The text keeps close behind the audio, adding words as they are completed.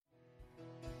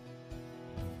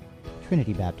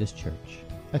Trinity Baptist Church,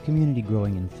 a community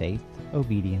growing in faith,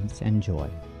 obedience, and joy.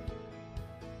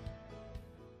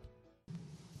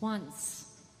 Once,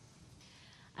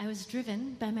 I was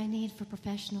driven by my need for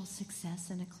professional success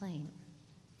and acclaim.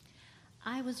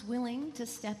 I was willing to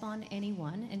step on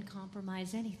anyone and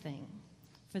compromise anything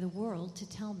for the world to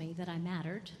tell me that I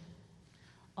mattered,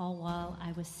 all while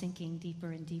I was sinking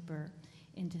deeper and deeper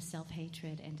into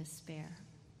self-hatred and despair.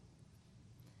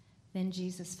 Then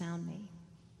Jesus found me,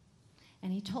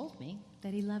 and he told me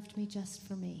that he loved me just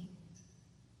for me,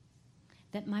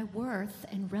 that my worth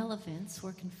and relevance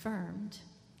were confirmed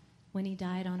when he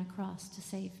died on a cross to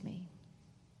save me.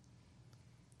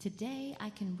 Today, I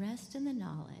can rest in the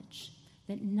knowledge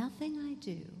that nothing I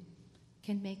do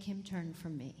can make him turn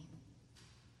from me,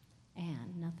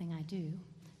 and nothing I do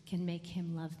can make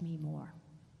him love me more.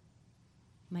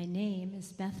 My name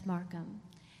is Beth Markham,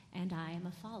 and I am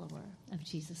a follower of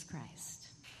Jesus Christ.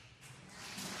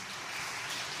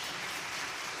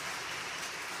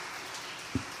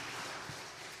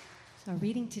 So our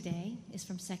reading today is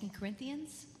from 2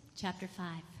 Corinthians chapter 5.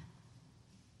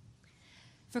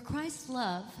 For Christ's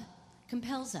love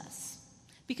compels us,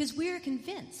 because we are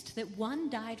convinced that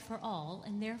one died for all,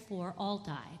 and therefore all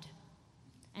died.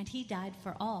 And he died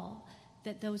for all,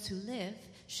 that those who live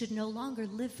should no longer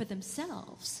live for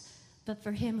themselves, but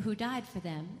for him who died for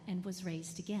them and was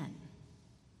raised again.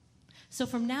 So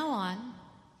from now on,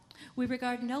 we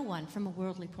regard no one from a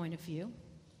worldly point of view.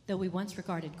 Though we once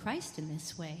regarded Christ in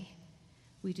this way,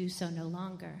 we do so no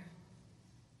longer.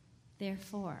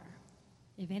 Therefore,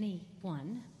 if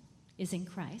anyone is in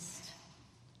Christ,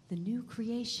 the new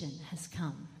creation has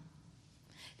come.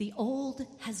 The old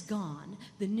has gone,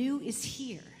 the new is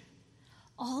here.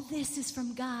 All this is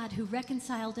from God, who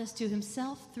reconciled us to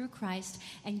himself through Christ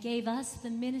and gave us the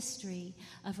ministry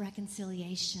of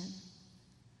reconciliation.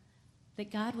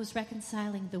 That God was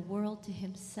reconciling the world to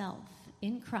himself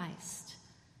in Christ,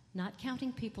 not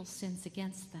counting people's sins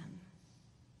against them.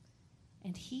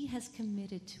 And he has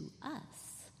committed to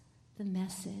us the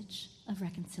message of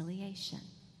reconciliation.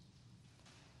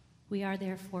 We are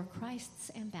therefore Christ's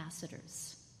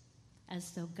ambassadors, as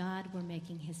though God were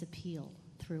making his appeal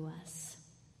through us.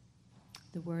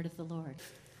 The word of the Lord.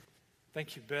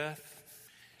 Thank you, Beth.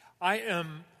 I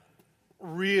am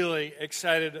really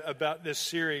excited about this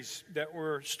series that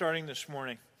we're starting this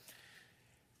morning.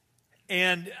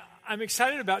 And I'm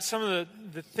excited about some of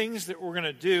the things that we're going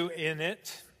to do in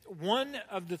it. One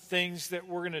of the things that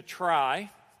we're going to try,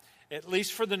 at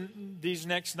least for these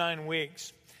next 9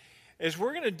 weeks, is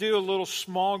we're going to do a little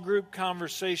small group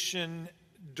conversation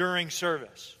during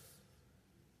service.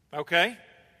 Okay?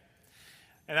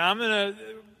 And I'm going to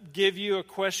give you a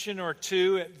question or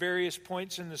two at various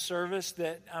points in the service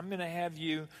that I'm going to have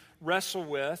you wrestle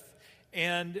with,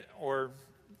 or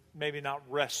maybe not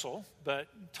wrestle, but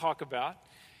talk about.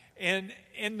 And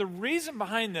the reason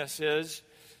behind this is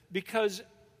because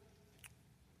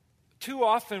too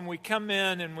often we come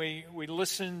in and we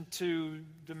listen to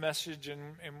the message and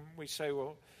we say,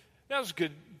 well, that was a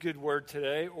good word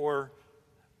today, or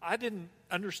I didn't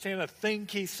understand a thing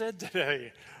he said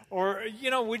today. Or,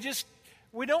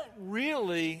 we don't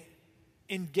really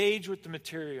engage with the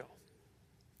material.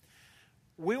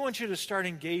 We want you to start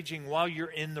engaging while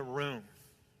you're in the room.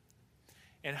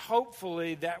 And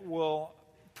hopefully that will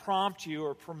prompt you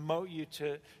or promote you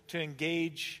to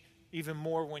engage even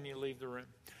more when you leave the room.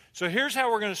 So here's how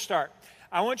we're going to start.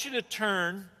 I want you to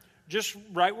turn, just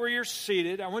right where you're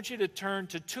seated, I want you to turn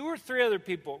to 2 or 3 other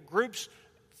people, groups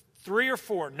 3 or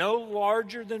 4, no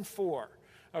larger than 4.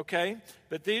 Okay,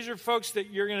 but these are folks that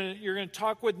you're going to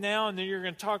talk with now, and then you're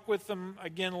going to talk with them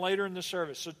again later in the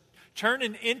service. So turn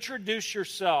and introduce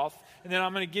yourself, and then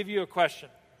I'm going to give you a question.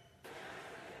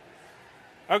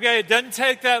 Okay, it doesn't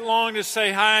take that long to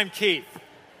say, hi, I'm Keith.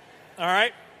 All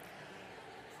right?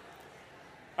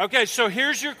 Okay, so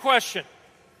here's your question.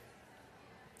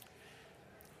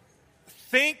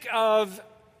 Think of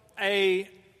a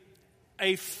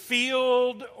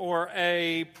field or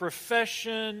a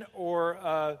profession or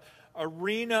a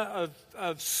arena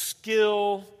of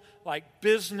skill like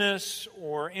business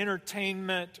or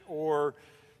entertainment or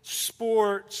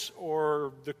sports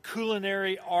or the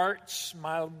culinary arts.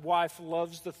 My wife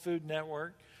loves the Food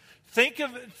Network. Think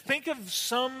of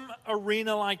some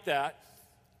arena like that.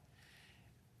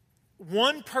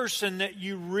 One person that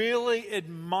you really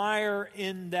admire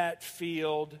in that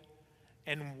field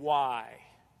and why.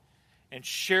 And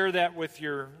share that with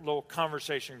your little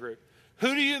conversation group.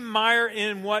 Who do you admire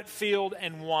in what field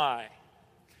and why?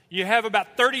 You have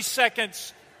about 30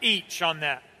 seconds each on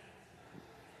that.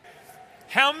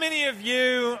 How many of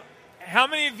you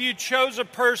chose a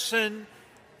person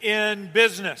in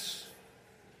business?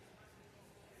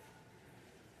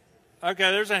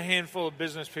 Okay, there's a handful of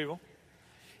business people.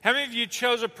 How many of you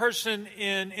chose a person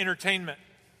in entertainment?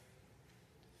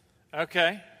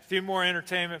 Okay, a few more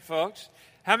entertainment folks.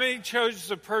 How many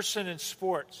chose a person in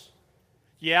sports?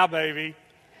 Yeah, baby.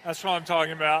 That's what I'm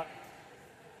talking about.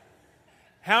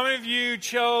 How many of you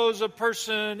chose a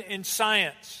person in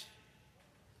science?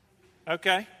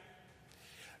 Okay.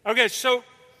 Okay, so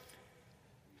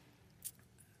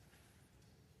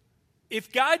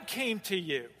if God came to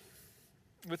you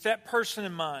with that person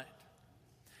in mind,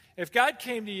 if God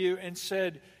came to you and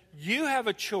said, you have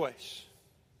a choice,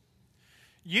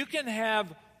 you can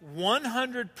have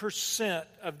 100%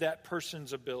 of that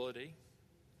person's ability,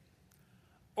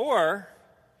 or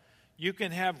you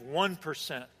can have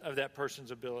 1% of that person's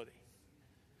ability.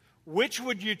 Which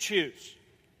would you choose?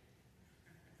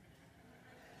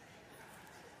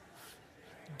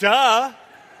 Duh.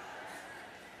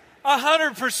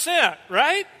 100%,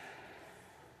 right?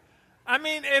 I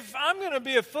mean, if I'm going to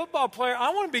be a football player,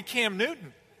 I want to be Cam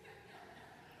Newton.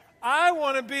 I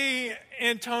want to be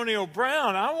Antonio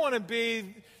Brown. I want to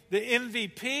be the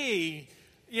MVP.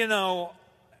 You know,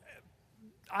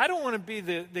 I don't want to be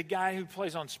the guy who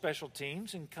plays on special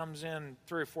teams and comes in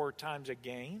 3 or 4 times a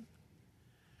game.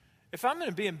 If I'm going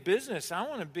to be in business, I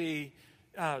want to be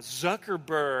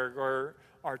Zuckerberg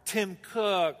or Tim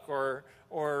Cook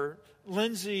or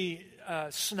Lindsay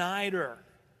Snyder.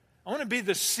 I want to be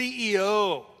the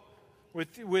CEO with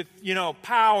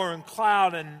power and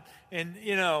clout and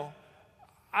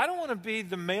I don't want to be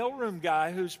the mailroom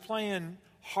guy who's playing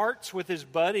hearts with his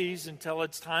buddies until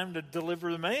it's time to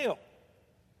deliver the mail.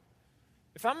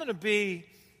 If I'm going to be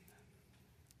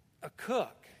a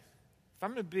cook, if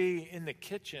I'm going to be in the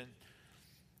kitchen,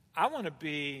 I want to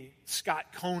be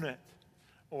Scott Conant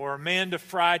or Amanda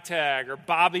Freitag or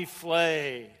Bobby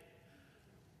Flay.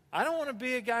 I don't want to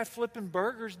be a guy flipping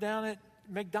burgers down at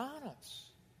McDonald's.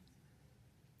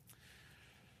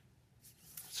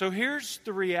 So here's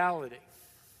the reality.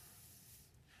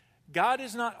 God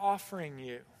is not offering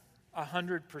you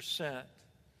 100%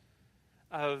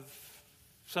 of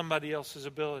somebody else's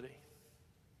ability.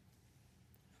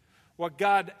 What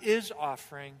God is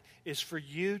offering is for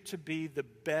you to be the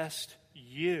best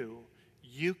you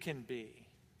can be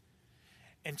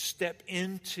and step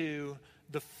into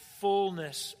the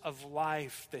fullness of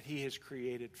life that He has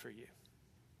created for you.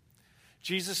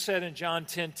 Jesus said in John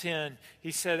 10:10, He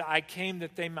said, I came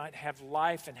that they might have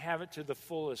life and have it to the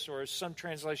fullest, or as some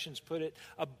translations put it,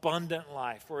 abundant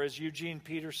life, or as Eugene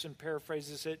Peterson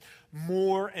paraphrases it,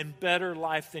 more and better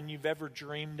life than you've ever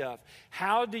dreamed of.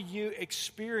 How do you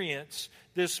experience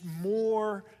this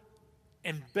more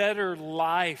and better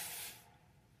life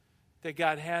that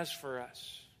God has for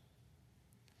us?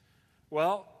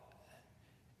 Well,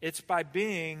 it's by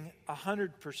being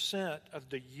 100% of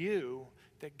the you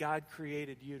that God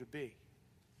created you to be.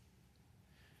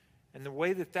 And the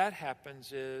way that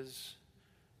happens is,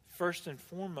 first and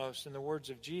foremost, in the words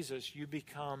of Jesus, you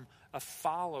become a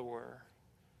follower,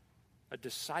 a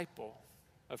disciple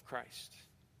of Christ.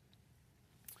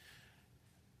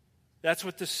 That's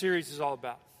what this series is all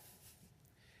about.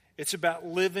 It's about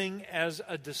living as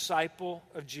a disciple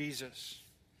of Jesus.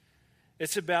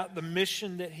 It's about the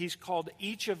mission that He's called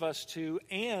each of us to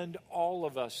and all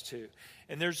of us to.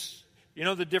 And there's,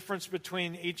 the difference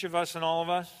between each of us and all of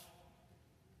us?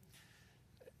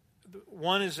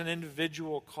 One is an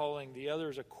individual calling. The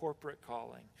other is a corporate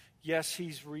calling. Yes,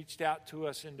 He's reached out to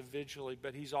us individually,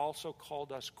 but He's also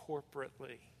called us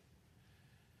corporately.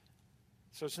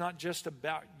 So it's not just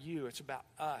about you, it's about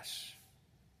us.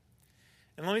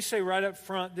 And let me say right up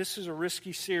front, this is a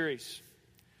risky series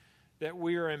that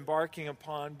we are embarking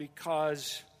upon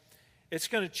because it's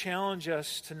going to challenge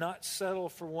us to not settle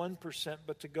for 1%,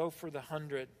 but to go for the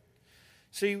 100.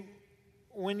 See,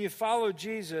 when you follow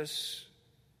Jesus,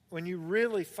 when you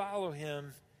really follow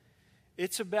Him,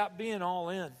 it's about being all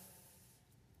in.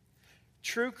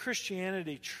 True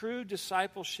Christianity, true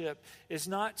discipleship is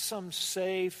not some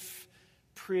safe,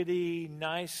 pretty,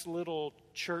 nice little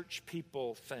church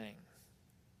people thing.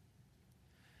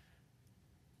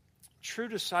 True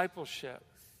discipleship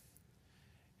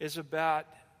is about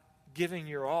giving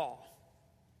your all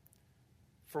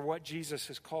for what Jesus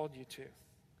has called you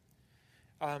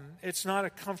to. It's not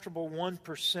a comfortable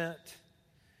 1%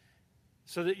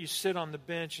 so that you sit on the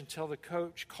bench until the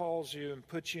coach calls you and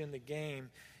puts you in the game.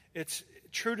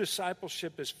 True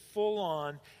discipleship is full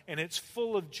on, and it's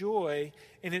full of joy,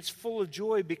 and it's full of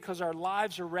joy because our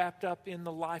lives are wrapped up in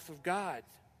the life of God.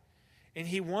 And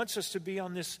He wants us to be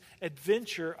on this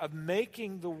adventure of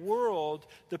making the world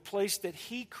the place that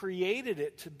He created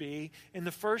it to be in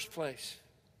the first place.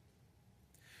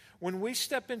 when we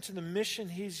step into the mission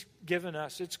He's given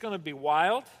us, it's going to be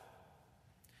wild.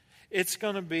 It's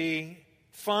going to be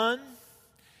fun.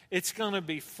 It's going to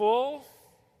be full.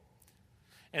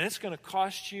 And it's going to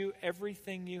cost you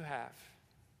everything you have.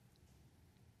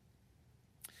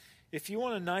 If you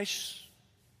want a nice,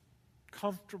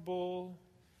 comfortable,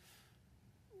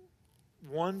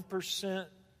 1%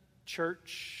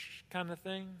 church kind of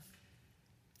thing,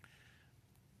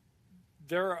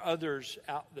 there are others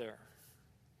out there.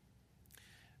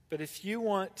 But if you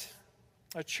want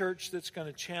a church that's going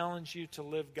to challenge you to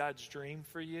live God's dream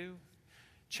for you,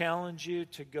 challenge you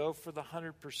to go for the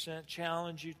 100%,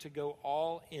 challenge you to go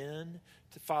all in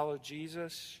to follow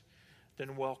Jesus,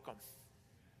 then welcome.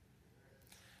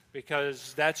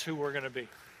 Because that's who we're going to be.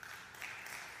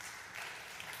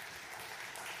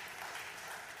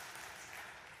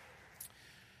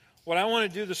 What I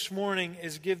want to do this morning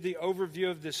is give the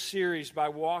overview of this series by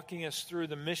walking us through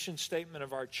the mission statement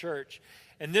of our church.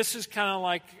 And this is kind of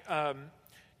like,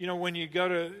 when you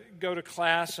go to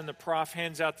class and the prof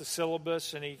hands out the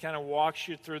syllabus and he kind of walks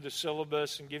you through the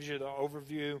syllabus and gives you the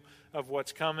overview of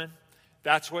what's coming.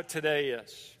 That's what today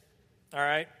is. All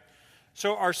right?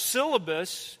 So our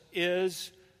syllabus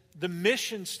is the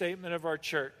mission statement of our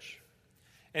church.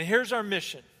 And here's our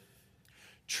mission.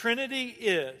 Trinity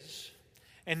is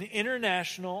an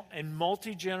international and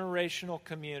multi-generational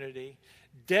community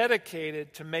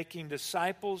dedicated to making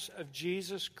disciples of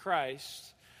Jesus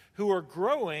Christ who are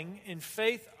growing in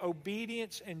faith,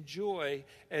 obedience, and joy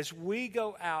as we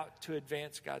go out to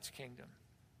advance God's kingdom.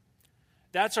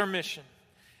 That's our mission.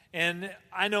 And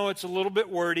I know it's a little bit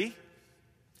wordy,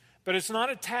 but it's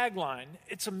not a tagline.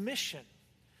 It's a mission.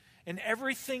 And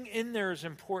everything in there is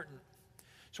important.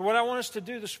 So what I want us to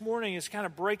do this morning is kind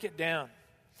of break it down.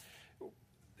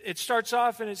 It starts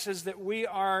off and it says that we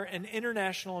are an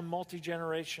international and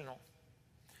multi-generational.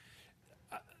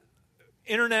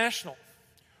 International.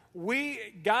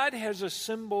 God has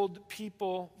assembled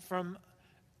people from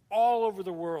all over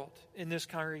the world in this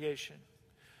congregation.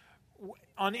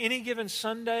 On any given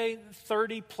Sunday,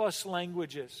 30 plus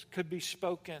languages could be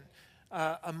spoken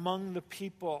among the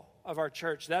people of our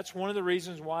church. That's one of the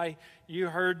reasons why you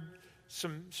heard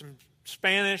some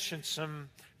Spanish and some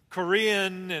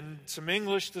Korean and some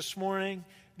English this morning,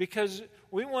 because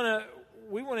we want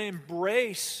to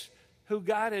embrace who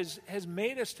God has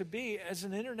made us to be as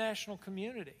an international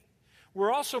community.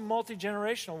 We're also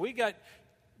multi-generational. We got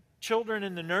children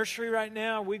in the nursery right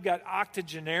now. We've got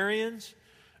octogenarians.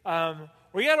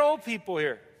 We got old people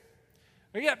here.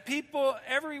 We got people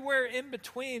everywhere in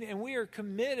between, and we are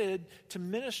committed to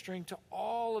ministering to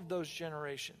all of those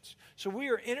generations. So we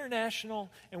are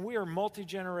international and we are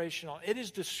multi-generational. It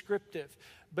is descriptive.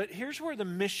 But here's where the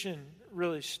mission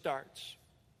really starts.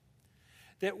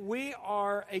 That we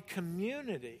are a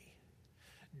community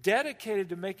dedicated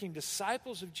to making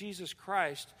disciples of Jesus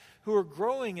Christ who are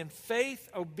growing in faith,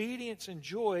 obedience, and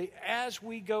joy as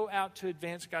we go out to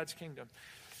advance God's kingdom.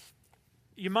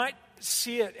 You might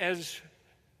see it as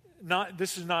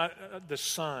this is not the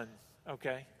sun,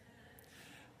 okay?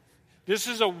 This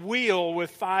is a wheel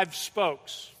with 5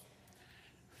 spokes.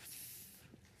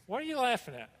 What are you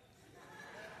laughing at?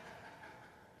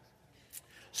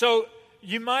 So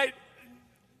you might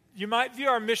view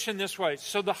our mission this way.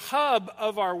 So the hub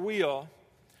of our wheel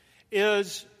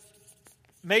is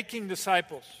making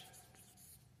disciples.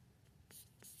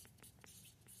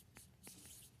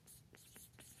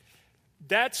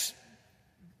 That's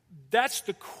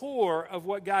the core of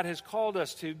what God has called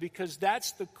us to, because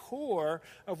that's the core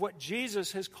of what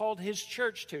Jesus has called His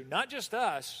church to. Not just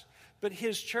us, but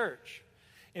His church.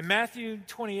 In Matthew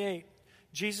 28,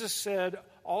 Jesus said,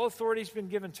 "All authority has been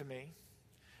given to me.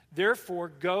 Therefore,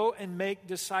 go and make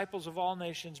disciples of all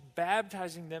nations,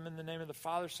 baptizing them in the name of the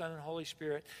Father, Son, and Holy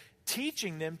Spirit,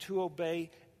 teaching them to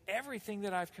obey everything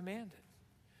that I've commanded."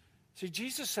 See,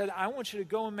 Jesus said, I want you to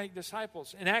go and make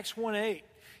disciples. In Acts 1:8,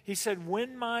 He said,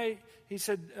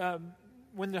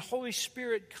 when the Holy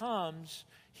Spirit comes,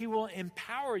 He will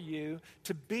empower you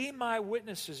to be my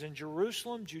witnesses in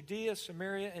Jerusalem, Judea,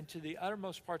 Samaria, and to the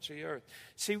uttermost parts of the earth.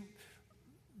 See,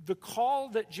 the call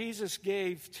that Jesus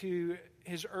gave to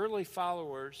His early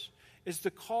followers is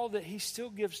the call that He still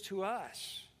gives to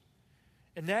us.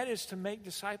 And that is to make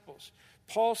disciples.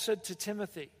 Paul said to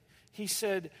Timothy, he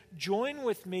said, join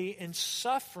with me in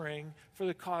suffering for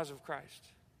the cause of Christ.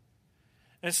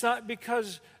 And it's not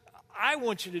because I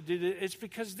want you to do that. It's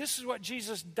because this is what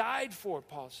Jesus died for,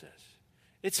 Paul says.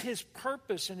 It's His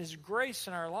purpose and His grace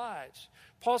in our lives.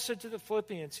 Paul said to the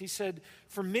Philippians, he said,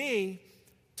 for me,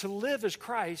 to live is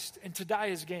Christ and to die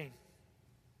is gain.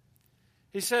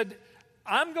 He said,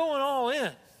 I'm going all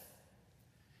in.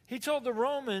 He told the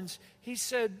Romans, he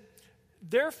said,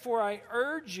 therefore I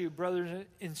urge you, brothers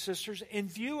and sisters, in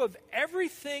view of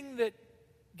everything that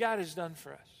God has done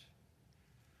for us,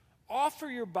 offer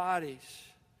your bodies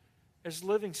as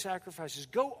living sacrifices.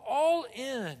 Go all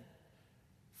in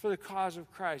for the cause of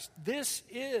Christ. This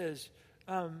is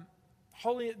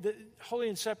holy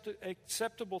and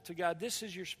acceptable to God. This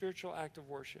is your spiritual act of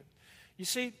worship. You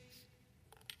see,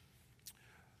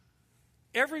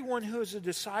 everyone who is a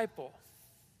disciple,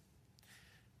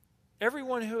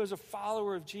 everyone who is a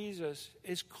follower of Jesus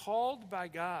is called by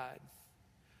God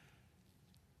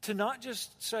to not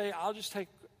just say, I'll just take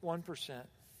 1%,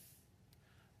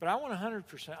 but I want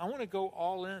 100%. I want to go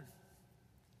all in.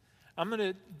 I'm going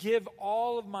to give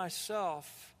all of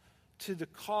myself to the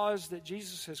cause that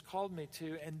Jesus has called me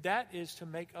to, and that is to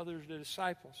make others the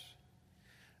disciples.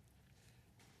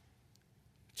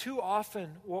 Too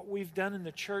often, what we've done in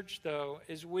the church, though,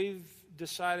 is we've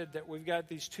decided that we've got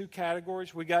these two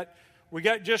categories. We got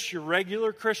just your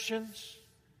regular Christians,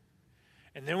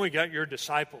 and then we got your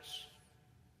disciples,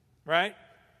 right?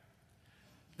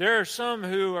 There are some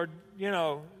who are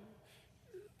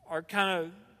kind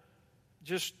of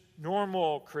just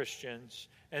normal Christians,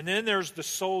 and then there's the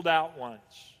sold out ones.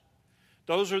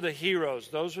 Those are the heroes.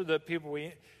 Those are the people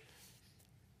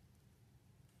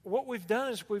What we've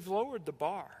done is we've lowered the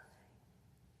bar.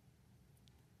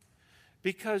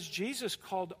 Because Jesus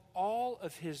called all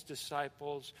of his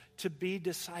disciples to be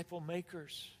disciple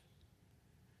makers.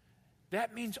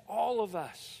 That means all of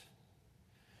us.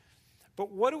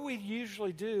 But what do we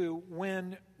usually do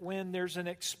when there's an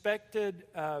expected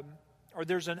or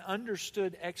there's an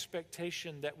understood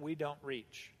expectation that we don't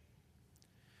reach?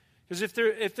 Because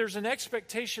if there's an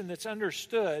expectation that's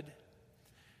understood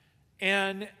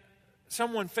and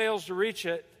someone fails to reach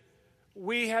it,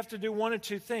 we have to do one of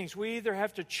two things. We either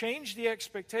have to change the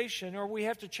expectation or we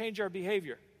have to change our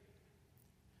behavior.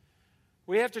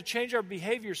 We have to change our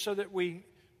behavior so that we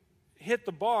hit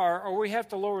the bar, or we have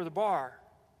to lower the bar.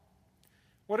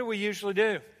 What do we usually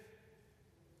do?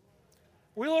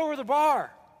 We lower the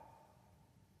bar.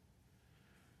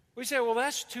 We say, well,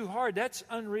 that's too hard. That's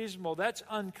unreasonable. That's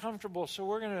uncomfortable. So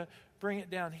we're going to bring it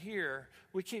down here.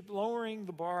 We keep lowering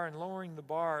the bar and lowering the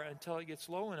bar until it gets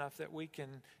low enough that we can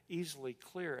easily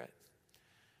clear it.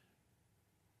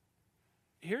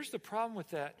 Here's the problem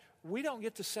with that. We don't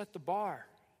get to set the bar.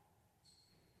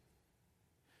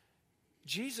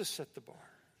 Jesus set the bar.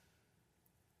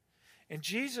 And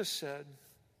Jesus said,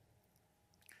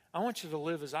 I want you to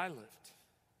live as I lived.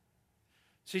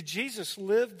 See, Jesus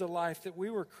lived the life that we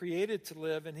were created to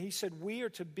live, and he said we are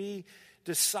to be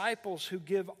disciples who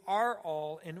give our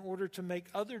all in order to make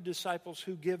other disciples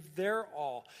who give their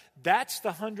all. That's the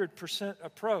 100%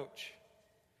 approach.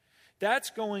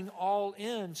 That's going all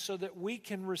in so that we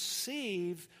can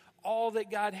receive all that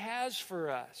God has for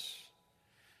us.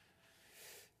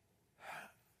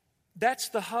 That's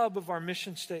the hub of our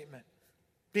mission statement.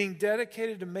 Being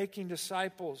dedicated to making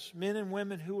disciples, men and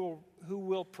women who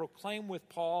will proclaim with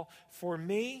Paul, for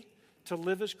me to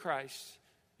live as Christ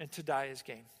and to die as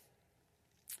gain.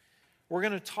 We're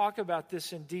going to talk about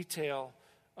this in detail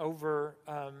over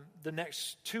the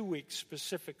next 2 weeks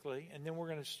specifically, and then we're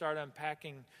going to start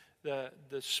unpacking the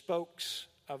spokes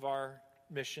of our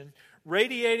mission.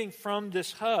 Radiating from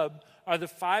this hub are the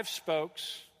 5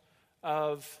 spokes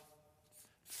of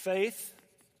faith,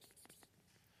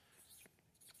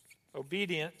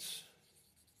 obedience,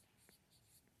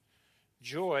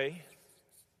 joy,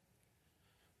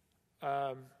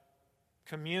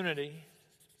 community,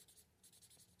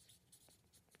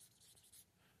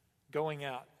 going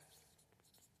out.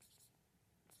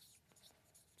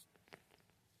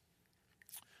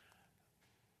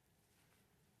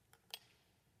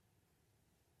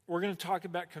 We're going to talk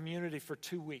about community for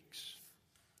 2 weeks,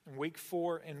 in week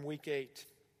 4 and week 8.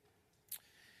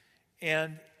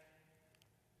 And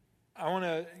I want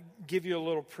to give you a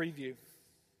little preview.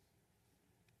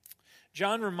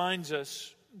 John reminds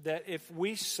us that if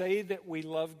we say that we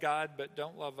love God but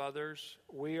don't love others,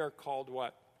 we are called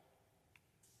what?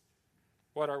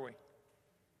 What are we?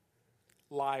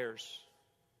 Liars.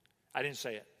 I didn't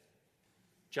say it.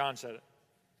 John said it.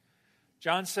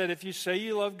 John said, if you say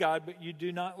you love God but you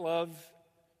do not love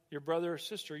your brother or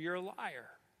sister, you're a liar.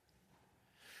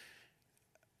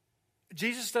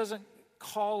 Jesus doesn't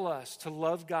call us to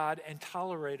love God and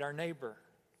tolerate our neighbor.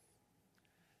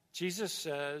 Jesus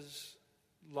says,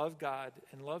 love God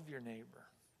and love your neighbor.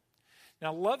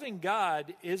 Now, loving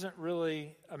God isn't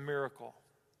really a miracle.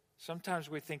 Sometimes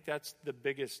we think that's the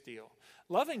biggest deal.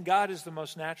 Loving God is the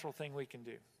most natural thing we can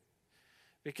do.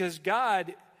 Because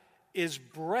God is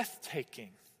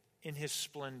breathtaking in his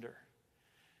splendor.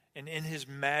 and in His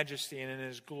majesty and in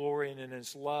His glory and in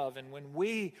His love. And when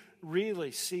we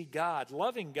really see God,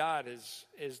 loving God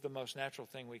is the most natural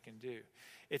thing we can do.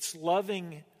 It's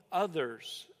loving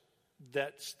others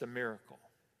that's the miracle.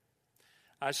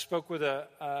 I spoke with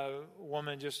a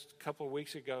woman just a couple of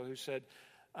weeks ago who said,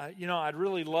 I'd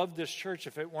really love this church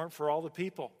if it weren't for all the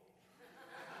people.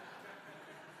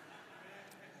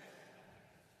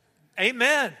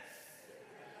 Amen.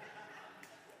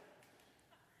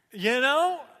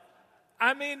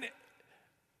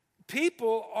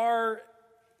 People are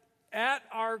at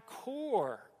our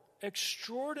core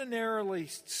extraordinarily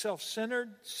self-centered,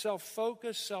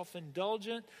 self-focused,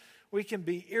 self-indulgent. We can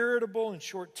be irritable and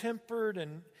short-tempered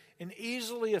and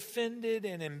easily offended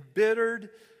and embittered.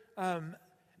 And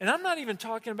I'm not even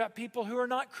talking about people who are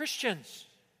not Christians.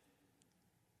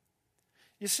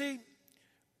 You see,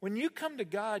 when you come to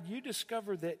God, you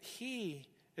discover that He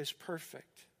is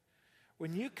perfect.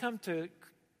 When you come to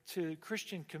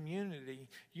Christian community,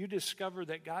 you discover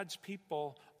that God's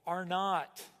people are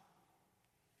not.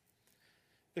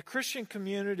 The Christian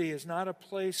community is not a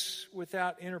place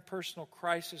without interpersonal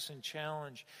crisis and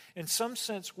challenge. In some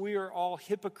sense, we are all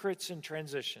hypocrites in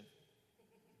transition.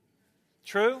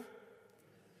 True?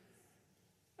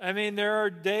 There are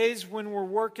days when we're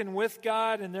working with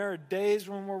God, and there are days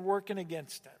when we're working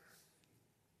against Him.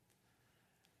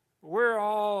 We're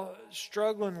all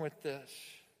struggling with this.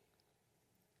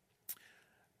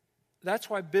 That's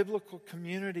why biblical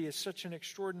community is such an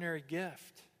extraordinary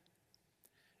gift.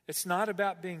 It's not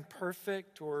about being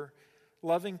perfect or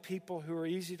loving people who are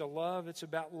easy to love. It's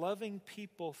about loving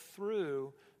people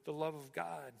through the love of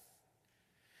God.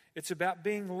 It's about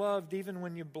being loved even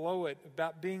when you blow it,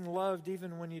 about being loved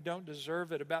even when you don't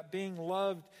deserve it, about being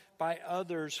loved by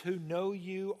others who know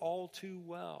you all too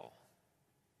well,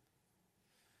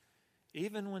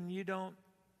 even when you don't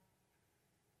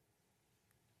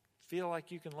feel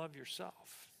like you can love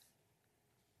yourself.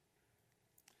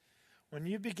 When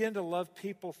you begin to love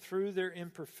people through their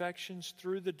imperfections,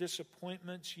 through the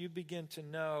disappointments, you begin to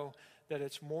know that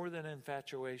it's more than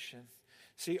infatuation.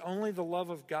 See, only the love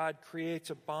of God creates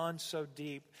a bond so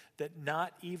deep that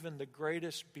not even the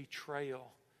greatest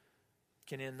betrayal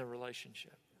can end the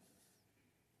relationship.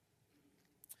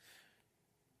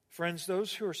 Friends,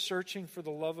 those who are searching for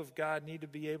the love of God need to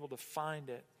be able to find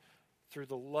it through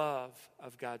the love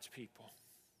of God's people.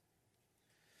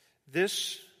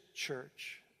 This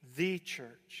church, the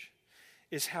church,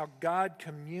 is how God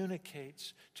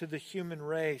communicates to the human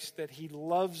race that He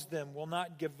loves them, will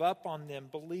not give up on them,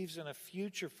 believes in a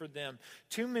future for them.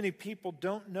 Too many people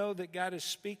don't know that God is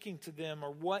speaking to them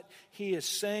or what He is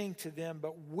saying to them,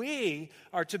 but we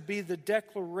are to be the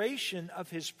declaration of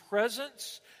His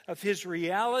presence, of His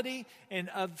reality, and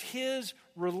of His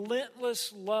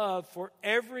relentless love for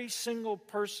every single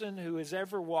person who has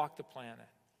ever walked the planet.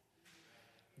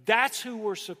 That's who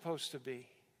we're supposed to be.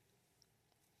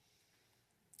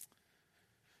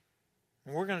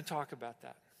 And we're going to talk about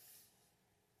that.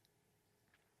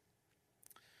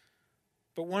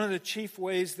 But one of the chief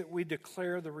ways that we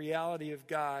declare the reality of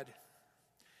God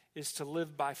is to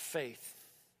live by faith,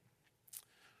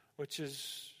 which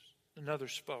is another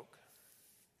spoke.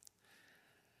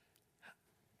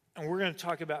 And we're going to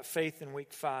talk about faith in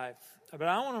week 5. But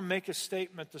I want to make a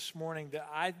statement this morning that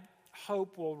I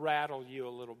hope will rattle you a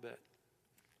little bit.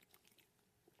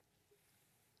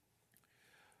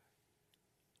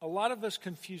 A lot of us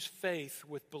confuse faith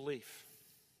with belief.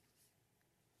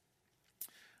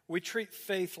 We treat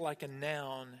faith like a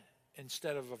noun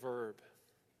instead of a verb.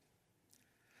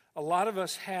 A lot of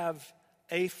us have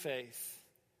a faith,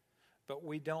 but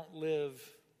we don't live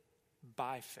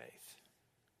by faith.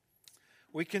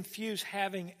 We confuse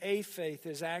having a faith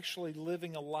as actually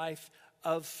living a life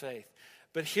of faith.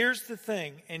 But here's the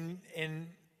thing, and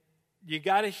you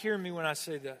got to hear me when I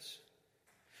say this.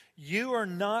 You are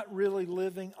not really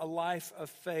living a life of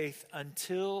faith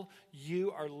until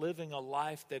you are living a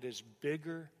life that is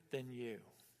bigger than you.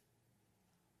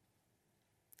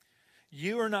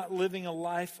 You are not living a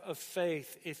life of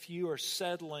faith if you are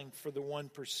settling for the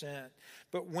 1%.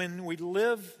 But when we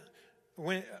live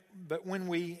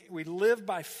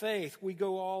by faith, we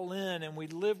go all in and we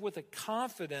live with a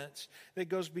confidence that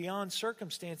goes beyond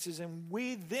circumstances, and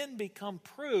we then become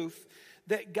proof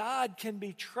that God can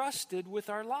be trusted with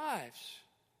our lives.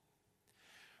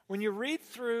 When you read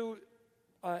through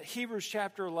Hebrews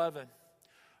chapter 11,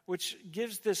 which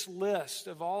gives this list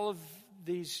of all of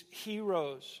these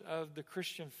heroes of the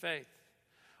Christian faith,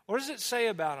 what does it say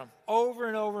about them? Over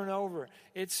and over and over.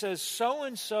 It says,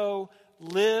 so-and-so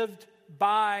lived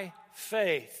by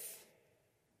faith.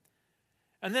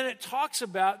 And then it talks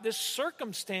about this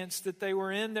circumstance that they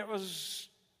were in that was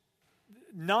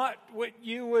not what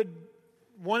you would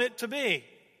want it to be.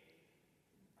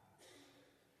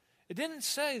 It didn't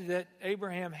say that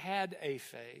Abraham had a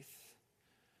faith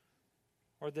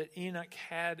or that Enoch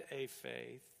had a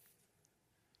faith.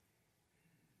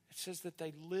 It says that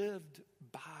they lived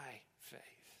by faith.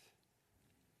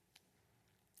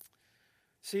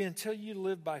 See, until you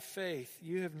live by faith,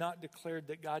 you have not declared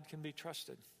that God can be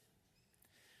trusted.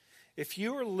 If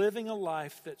you are living a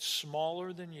life that's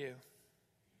smaller than you,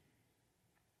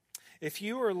 if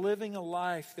you are living a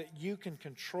life that you can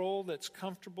control, that's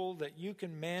comfortable, that you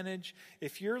can manage,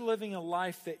 if you're living a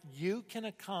life that you can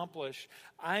accomplish,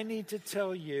 I need to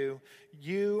tell you,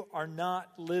 you are not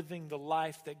living the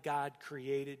life that God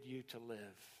created you to live.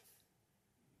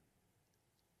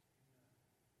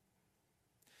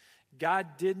 God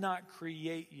did not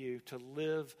create you to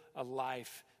live a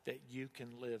life that you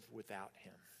can live without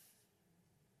Him.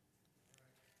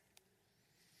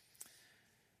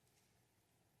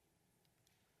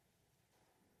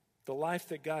 The life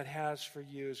that God has for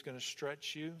you is going to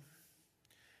stretch you.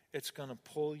 It's going to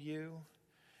pull you.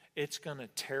 It's going to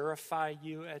terrify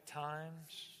you at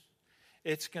times.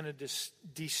 It's going to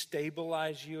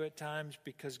destabilize you at times,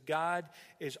 because God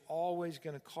is always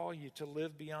going to call you to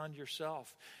live beyond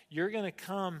yourself. You're going to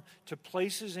come to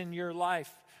places in your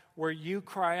life where you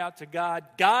cry out to God,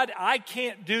 God, I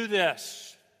can't do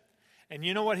this. And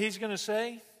you know what He's going to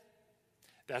say?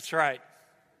 That's right.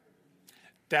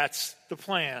 That's the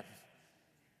plan.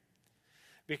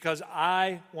 Because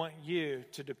I want you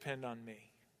to depend on me.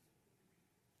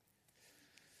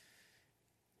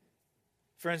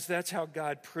 Friends, that's how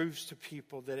God proves to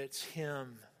people that it's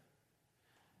Him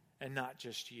and not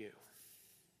just you.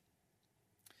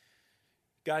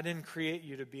 God didn't create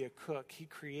you to be a cook. He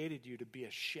created you to be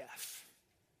a chef.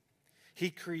 He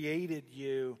created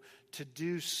you to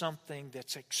do something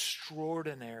that's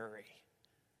extraordinary.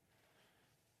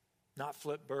 Not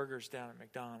flip burgers down at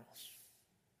McDonald's.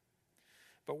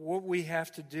 But what we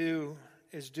have to do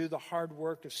is do the hard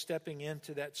work of stepping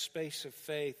into that space of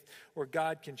faith where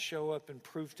God can show up and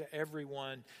prove to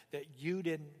everyone that you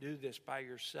didn't do this by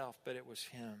yourself, but it was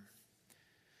Him.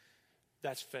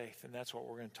 That's faith, and that's what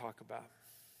we're going to talk about.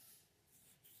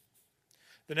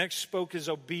 The next spoke is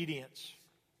obedience.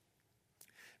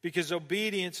 Because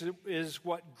obedience is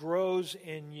what grows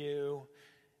in you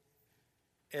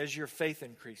as your faith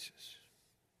increases.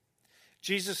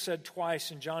 Jesus said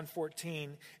twice in John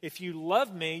 14, if you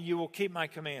love me, you will keep my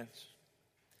commands.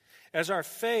 As our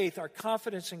faith, our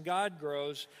confidence in God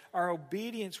grows, our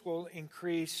obedience will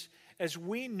increase as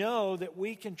we know that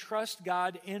we can trust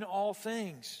God in all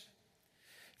things.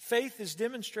 Faith is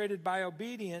demonstrated by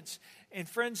obedience. And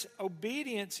friends,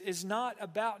 obedience is not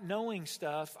about knowing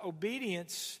stuff.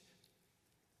 Obedience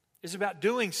is about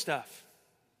doing stuff.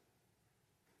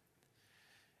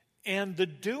 And the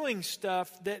doing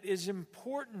stuff that is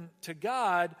important to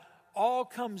God all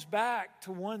comes back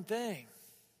to one thing: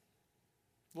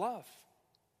 love.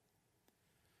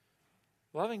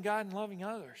 Loving God and loving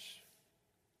others.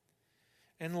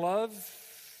 And love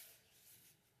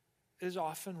is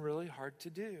often really hard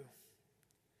to do.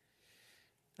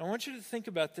 I want you to think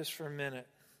about this for a minute.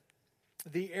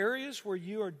 The areas where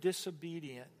you are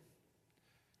disobedient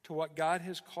to what God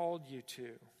has called you to,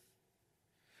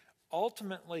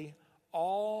 ultimately,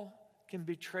 all can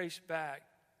be traced back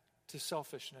to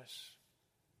selfishness,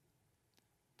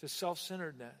 to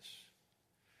self-centeredness,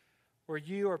 where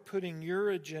you are putting your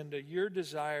agenda, your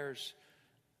desires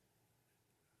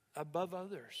above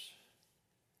others.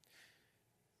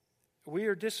 We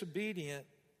are disobedient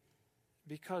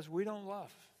because we don't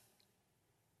love.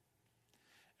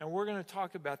 And we're going to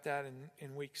talk about that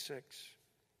in week 6.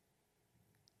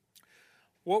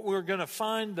 What we're going to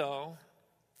find, though,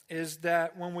 is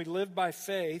that when we live by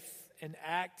faith and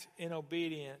act in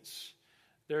obedience,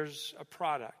 there's a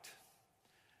product.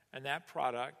 And that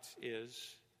product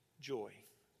is joy.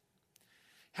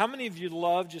 How many of you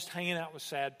love just hanging out with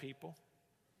sad people?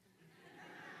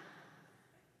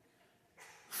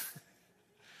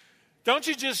 Aren't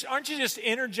you just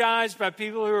energized by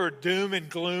people who are doom and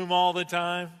gloom all the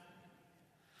time?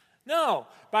 No.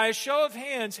 By a show of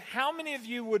hands, how many of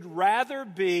you would rather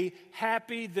be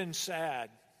happy than sad?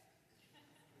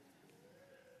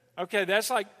 Okay,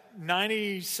 that's like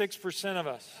 96% of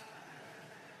us.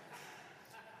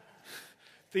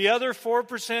 The other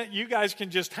 4%, you guys can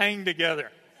just hang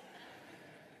together.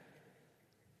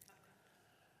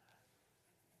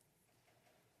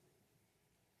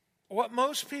 What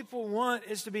most people want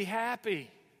is to be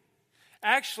happy.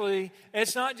 Actually,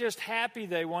 it's not just happy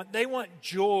they want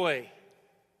joy.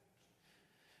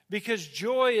 Because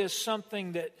joy is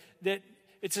something that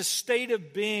It's a state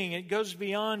of being. It goes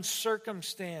beyond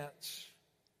circumstance.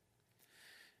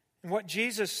 And what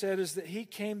Jesus said is that He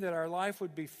came that our life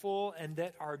would be full and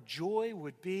that our joy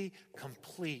would be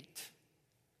complete.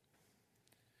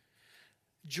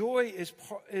 Joy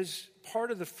is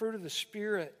part of the fruit of the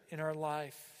Spirit in our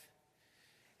life.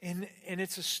 And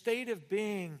it's a state of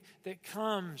being that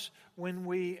comes when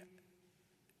we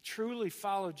truly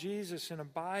follow Jesus and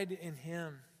abide in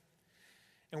Him.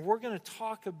 And we're going to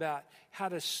talk about how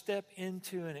to step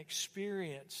into and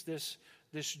experience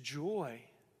this joy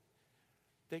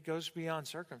that goes beyond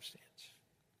circumstance.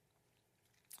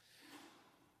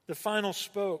 The final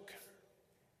spoke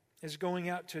is going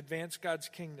out to advance God's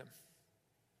kingdom.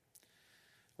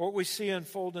 What we see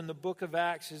unfold in the book of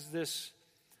Acts is this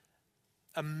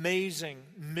amazing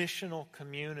missional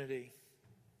community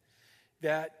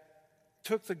that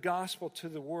took the gospel to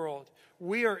the world.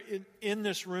 We are in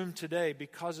this room today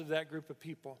because of that group of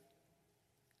people.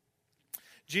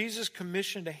 Jesus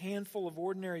commissioned a handful of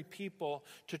ordinary people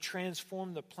to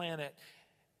transform the planet,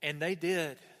 and they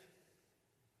did.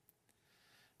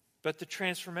 But the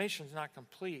transformation is not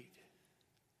complete.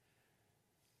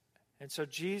 And so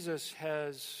Jesus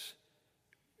has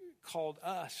called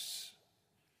us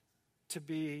to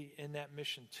be in that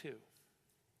mission too.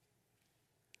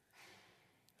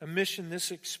 A mission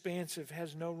this expansive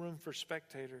has no room for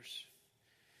spectators.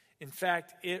 In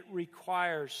fact, it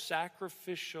requires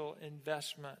sacrificial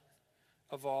investment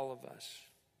of all of us.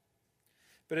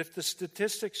 But if the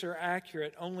statistics are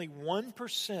accurate, only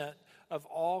 1% of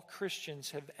all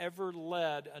Christians have ever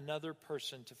led another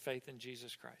person to faith in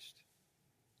Jesus Christ.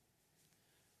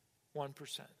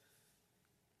 1%.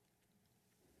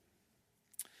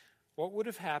 What would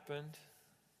have happened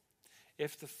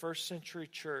if the first century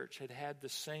church had had the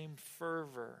same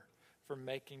fervor for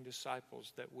making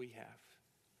disciples that we have?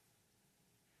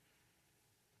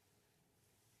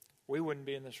 We wouldn't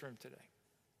be in this room today.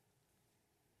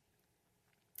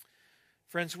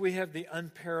 Friends, we have the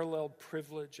unparalleled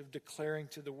privilege of declaring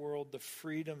to the world the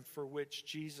freedom for which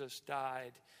Jesus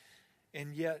died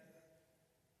and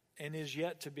is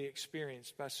yet to be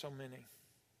experienced by so many.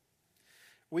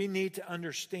 We need to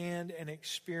understand and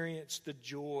experience the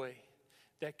joy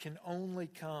that can only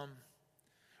come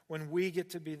when we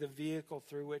get to be the vehicle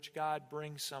through which God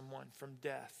brings someone from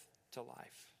death to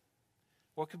life.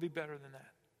 What could be better than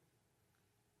that?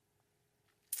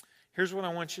 Here's what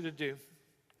I want you to do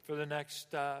for the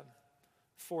next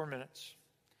 4 minutes.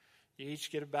 You each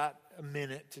get about a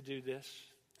minute to do this.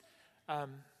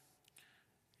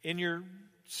 In your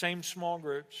same small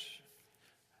groups,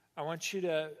 I want you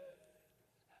to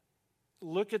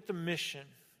look at the mission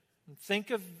and think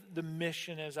of the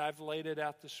mission as I've laid it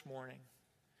out this morning.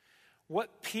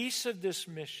 What piece of this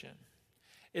mission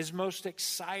is most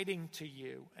exciting to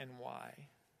you and why?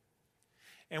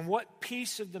 And what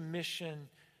piece of the mission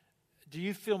do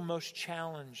you feel most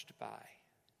challenged by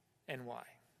and why?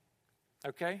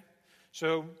 Okay?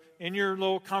 So in your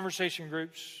little conversation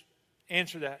groups,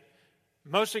 answer that.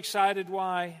 Most excited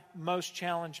why, most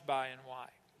challenged by and why.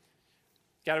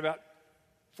 Got about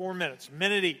 4 minutes, a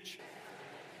minute each.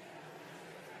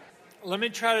 Let me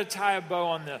try to tie a bow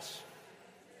on this.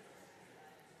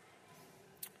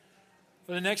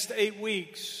 For the next 8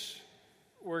 weeks,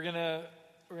 we're gonna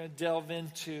delve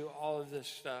into all of this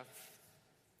stuff.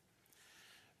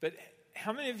 But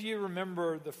how many of you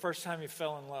remember the first time you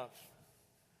fell in love?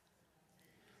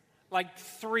 Like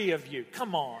 3 of you.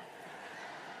 Come on.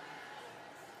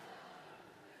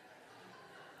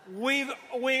 We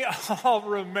all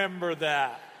remember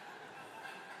that.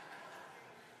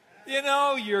 You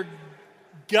know, your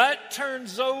gut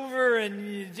turns over and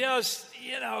you just,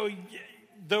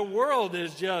 the world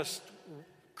is just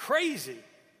crazy.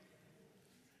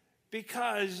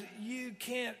 Because you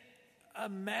can't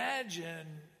imagine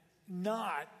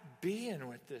not being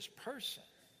with this person.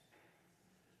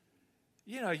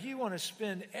 You want to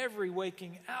spend every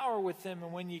waking hour with them,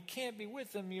 and when you can't be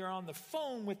with them, you're on the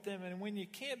phone with them, and when you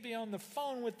can't be on the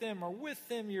phone with them or with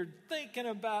them, you're thinking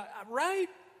about, right?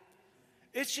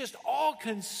 It's just all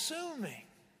consuming.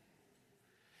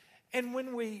 And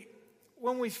when we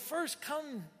first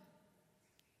come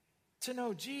to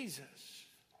know Jesus,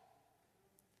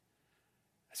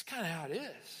 that's kind of how it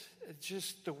is. It's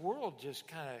just, the world just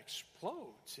kind of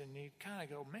explodes, and you kind of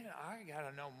go, man, I got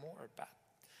to know more about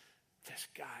this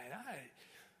guy. And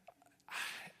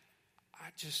I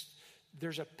just,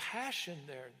 there's a passion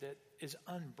there that is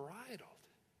unbridled.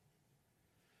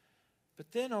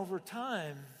 But then over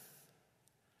time,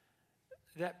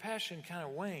 that passion kind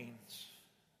of wanes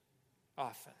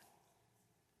often.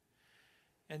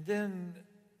 And then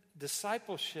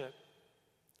discipleship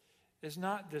is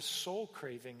not this soul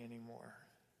craving anymore,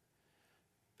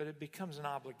 but it becomes an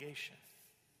obligation.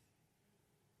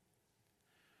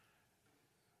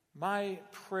 My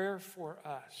prayer for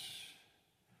us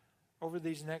over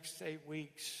these next 8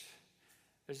 weeks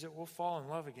is that we'll fall in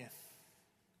love again.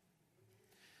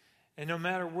 And no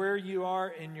matter where you are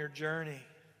in your journey,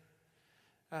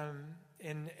 and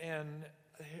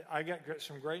I got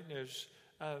some great news.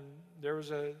 There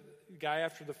was a guy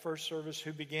after the first service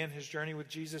who began his journey with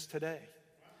Jesus today.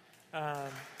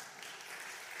 And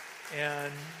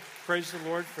praise the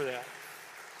Lord for that.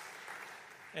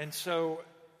 And so,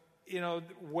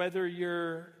 whether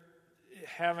you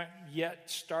haven't yet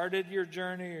started your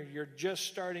journey, or you're just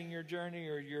starting your journey,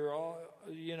 or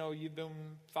you've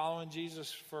been following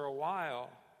Jesus for a while,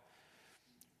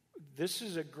 this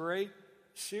is a great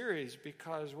series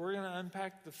because we're going to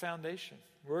unpack the foundation.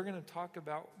 We're going to talk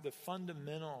about the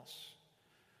fundamentals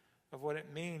of what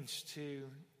it means to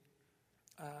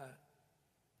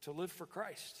live for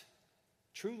Christ,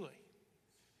 truly,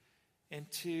 and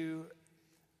to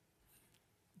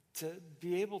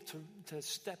be able to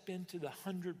step into the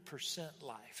 100%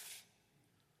 life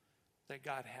that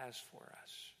God has for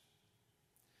us.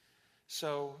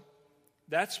 So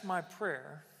that's my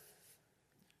prayer.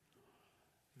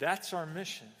 That's our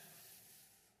mission.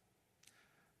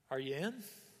 Are you in?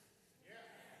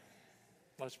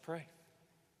 Let's pray.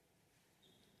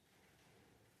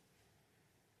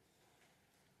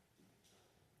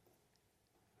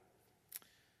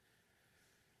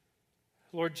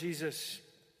 Lord Jesus,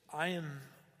 I'm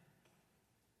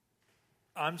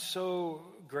so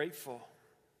grateful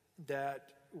that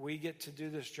we get to do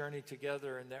this journey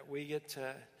together, and that we get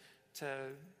to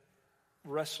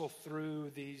wrestle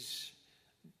through these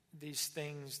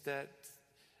things that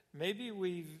maybe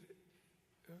we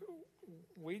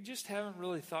just haven't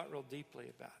really thought real deeply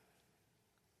about.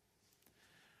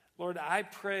 Lord, I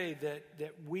pray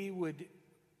that we would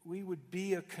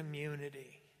be a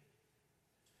community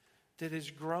that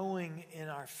is growing in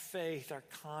our faith, our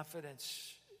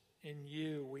confidence in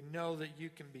you. We know that you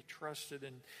can be trusted,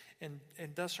 and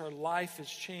thus our life has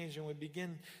changed, and we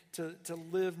begin to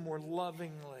live more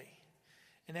lovingly.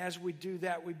 And as we do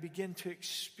that, we begin to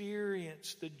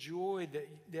experience the joy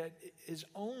that is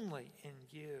only in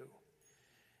you.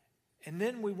 And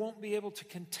then we won't be able to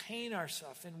contain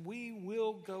ourselves, and we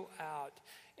will go out.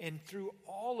 And through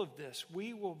all of this,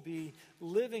 we will be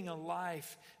living a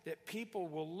life that people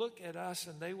will look at us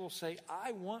and they will say,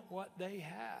 I want what they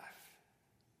have.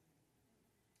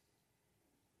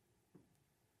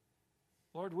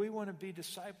 Lord, we want to be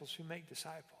disciples who make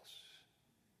disciples.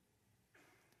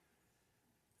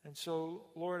 And so,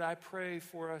 Lord, I pray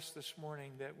for us this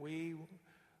morning that we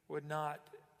would not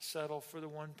settle for the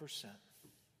 1%.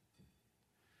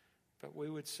 But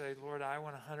we would say, Lord, I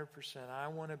want 100%. I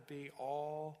want to be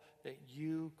all that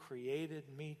you created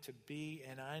me to be,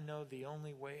 and I know the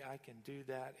only way I can do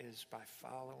that is by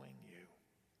following you.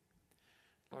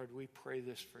 Lord, we pray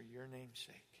this for your name's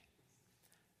sake.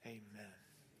 Amen.